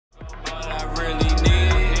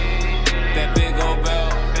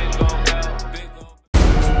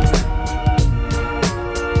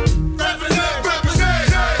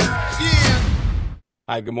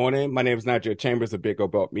Hi, good morning. My name is Nigel Chambers of Big O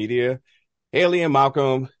Belt Media. Haley and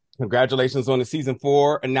Malcolm, congratulations on the season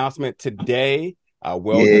 4 announcement today.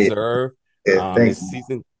 Well Yeah, deserved. yeah, thank This you.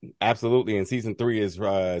 season, absolutely, and season 3 is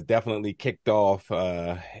definitely kicked off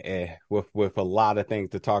with a lot of things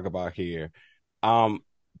to talk about here. Um,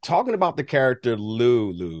 Talking about the character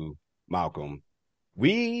Lulu, Malcolm,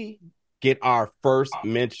 we get our first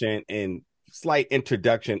mention and slight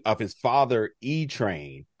introduction of his father, E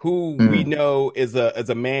Train, who we Mm. know is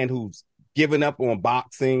a man who's given up on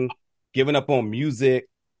boxing, given up on music,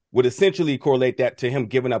 would essentially correlate that to him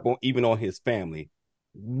giving up on even on his family.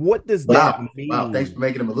 What does that Wow, wow. Thanks for mean?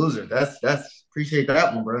 making him a loser. That's appreciate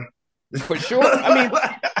that one, bro. For sure. I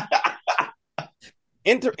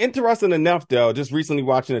mean, interesting enough, though, just recently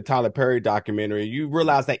watching a Tyler Perry documentary, you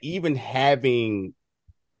realize that even having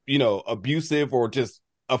abusive or just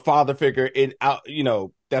a father figure in out,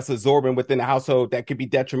 that's absorbing within the household that could be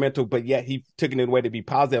detrimental, but yet he took it in a way to be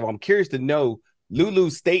positive. I'm curious to know Lulu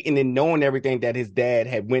stating and knowing everything that his dad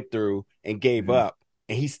had went through and gave Mhm. up,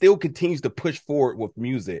 and he still continues to push forward with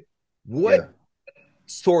music. What Yeah,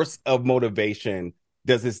 source of motivation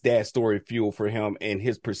does his dad's story fuel for him in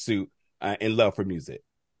his pursuit and love for music?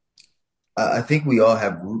 I think we all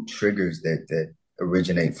have root triggers that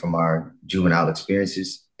originate from our juvenile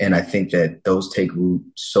experiences, and I think that those take root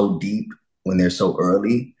so deep when they're so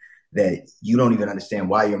early that you don't even understand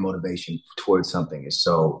why your motivation towards something is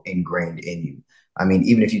so ingrained in you. I mean,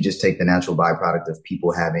 even if you just take the natural byproduct of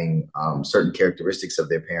people having certain characteristics of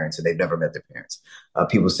their parents and they've never met their parents,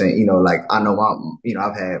 people saying, like I know,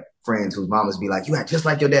 I've had friends whose mamas be like, "You act just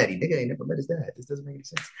like your daddy." Nigga ain't never met his dad. This doesn't make any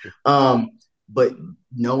sense. But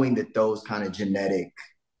knowing that those kind of genetic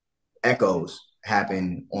echoes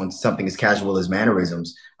happen on something as casual as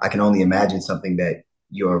mannerisms, I can only imagine something that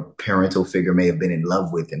your parental figure may have been in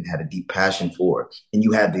love with and had a deep passion for, and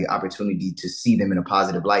you had the opportunity to see them in a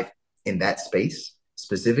positive life in that space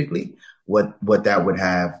specifically. What that would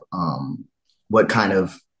have, what kind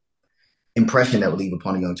of impression that would leave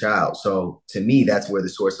upon a young child. So to me, that's where the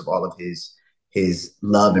source of all of his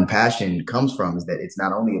love and passion comes from, is that it's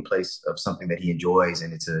not only a place of something that he enjoys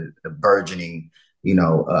and it's a burgeoning,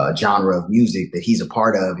 genre of music that he's a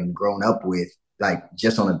part of and grown up with, like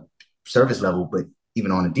just on a surface level, but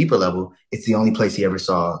even on a deeper level, it's the only place he ever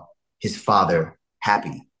saw his father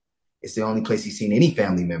happy. It's the only place he's seen any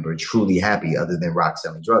family member truly happy, other than rock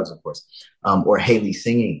selling drugs, of course, or Hailey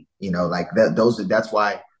singing. Like that. That's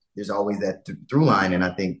why there's always that through line. And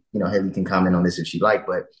I think Hailey can comment on this if she'd like,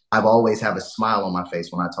 but I've always have a smile on my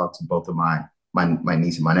face when I talk to both of my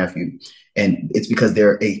niece and my nephew, and it's because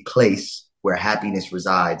they're a place where happiness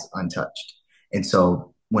resides untouched. And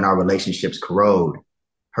so when our relationships corrode,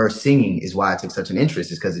 her singing is why I took such an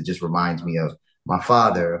interest, is because it just reminds me of my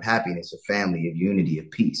father, of happiness, of family, of unity, of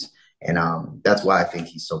peace. And that's why I think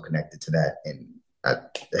he's so connected to that. And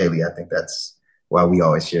Haley, I think that's why we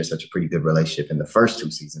always share such a pretty good relationship in the first 2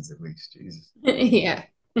 seasons, at least. Jesus. Yeah.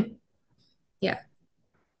 Yeah.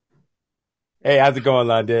 Hey, how's it going,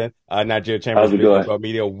 London? Nigeria Chambers How's it Big going? Open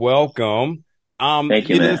Media. Welcome. Thank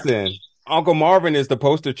you, You man. listen, Uncle Marvin is the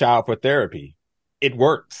poster child for therapy. It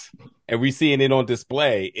works. And we seeing it on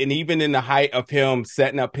display. And even in the height of him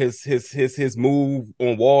setting up his move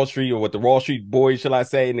on Wall Street, or with the Wall Street boys, shall I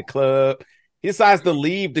say, in the club, he decides to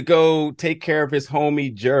leave to go take care of his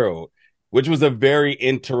homie Gerald, which was a very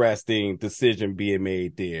interesting decision being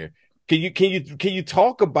made there. Can you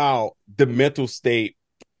talk about the mental state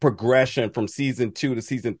progression from season 2 to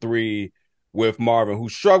season 3 with Marvin, who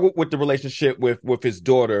struggled with the relationship with his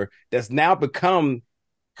daughter, that's now become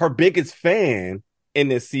her biggest fan in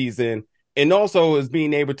this season, and also is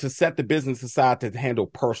being able to set the business aside to handle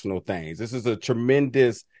personal things. This is a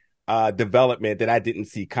tremendous development that I didn't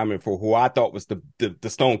see coming for who I thought was the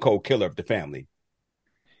stone cold killer of the family.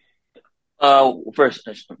 First,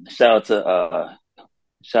 shout out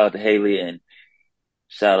to Haley and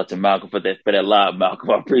shout out to Malcolm for that live, Malcolm.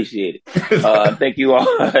 I appreciate it. Thank you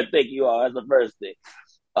all. Thank you all. That's the first thing.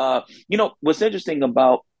 What's interesting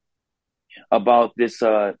about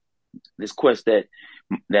this quest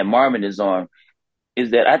that Marvin is on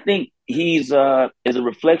is that I think he's is a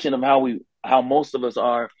reflection of how most of us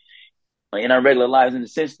are in our regular lives, in the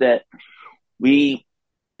sense that we,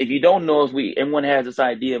 if you don't know us, everyone has this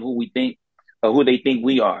idea of who we think or who they think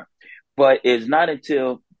we are. But it's not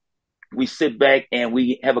until we sit back and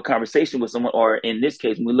we have a conversation with someone, or in this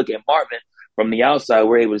case, when we look at Marvin from the outside,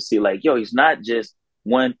 we're able to see, like, yo, he's not just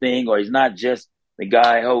one thing, or he's not just the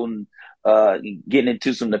guy holding, getting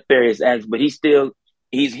into some nefarious acts, but he's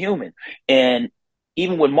human. And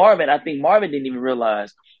even with Marvin, I think Marvin didn't even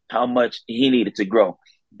realize how much he needed to grow.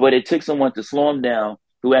 But it took someone to slow him down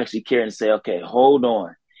who actually care and say, okay, hold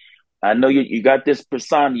on. I know you got this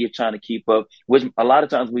persona you're trying to keep up, which a lot of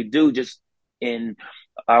times we do just in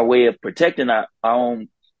our way of protecting our own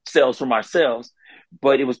selves from ourselves.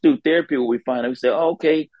 But it was through therapy where we find out, we say, oh,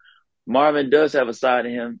 okay, Marvin does have a side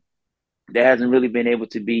of him that hasn't really been able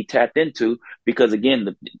to be tapped into because,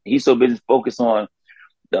 again, he's so busy focused on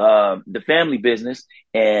the family business,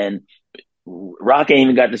 and Rock ain't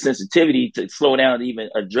even got the sensitivity to slow down to even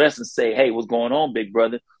address and say, hey, what's going on, big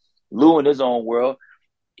brother? Lou in his own world.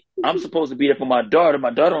 I'm supposed to be there for my daughter.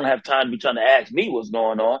 My daughter don't have time to be trying to ask me what's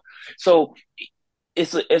going on. So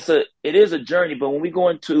it is a journey. But when we go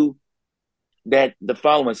into the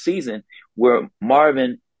following season where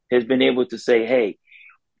Marvin has been able to say, hey,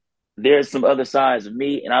 there's some other sides of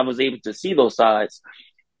me, and I was able to see those sides.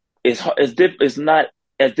 It's not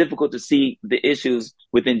as difficult to see the issues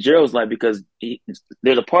within Gerald's life because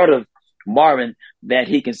there's a part of Marvin that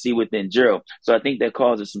he can see within Gerald. So I think that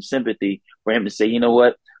causes some sympathy for him to say, you know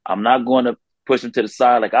what, I'm not going to push him to the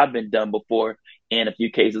side like I've been done before in a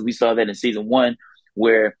few cases. We saw that in season 1,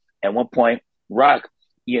 where at one point Rock,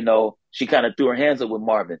 she kind of threw her hands up with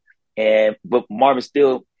Marvin, but Marvin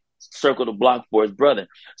still circled the block for his brother.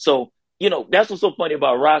 So, that's what's so funny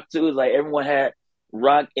about Rock too, is like everyone had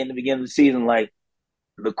Rock in the beginning of the season, like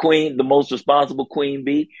the queen, the most responsible queen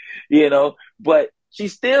bee, but she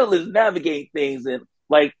still is navigating things. And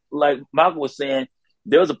like Malcolm was saying,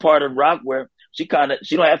 there was a part of Rock where she don't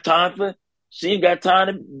have time she ain't got time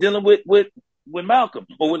to dealing with Malcolm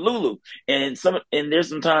or with Lulu. And there's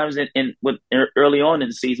some times early on in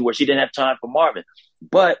the season where she didn't have time for Marvin.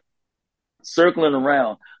 But circling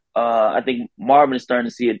around, I think Marvin is starting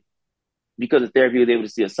to see it because of therapy. He was able to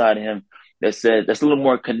see a side of him that's a little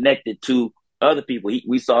more connected to other people.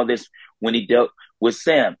 We saw this when he dealt with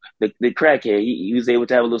Sam, the crackhead. He was able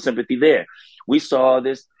to have a little sympathy there. We saw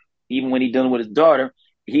this even when he dealing with his daughter.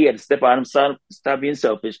 He had to step out himself, stop being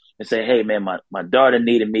selfish, and say, hey, man, my daughter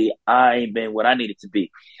needed me. I ain't been what I needed to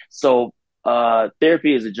be. So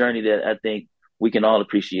therapy is a journey that I think we can all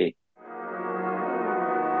appreciate.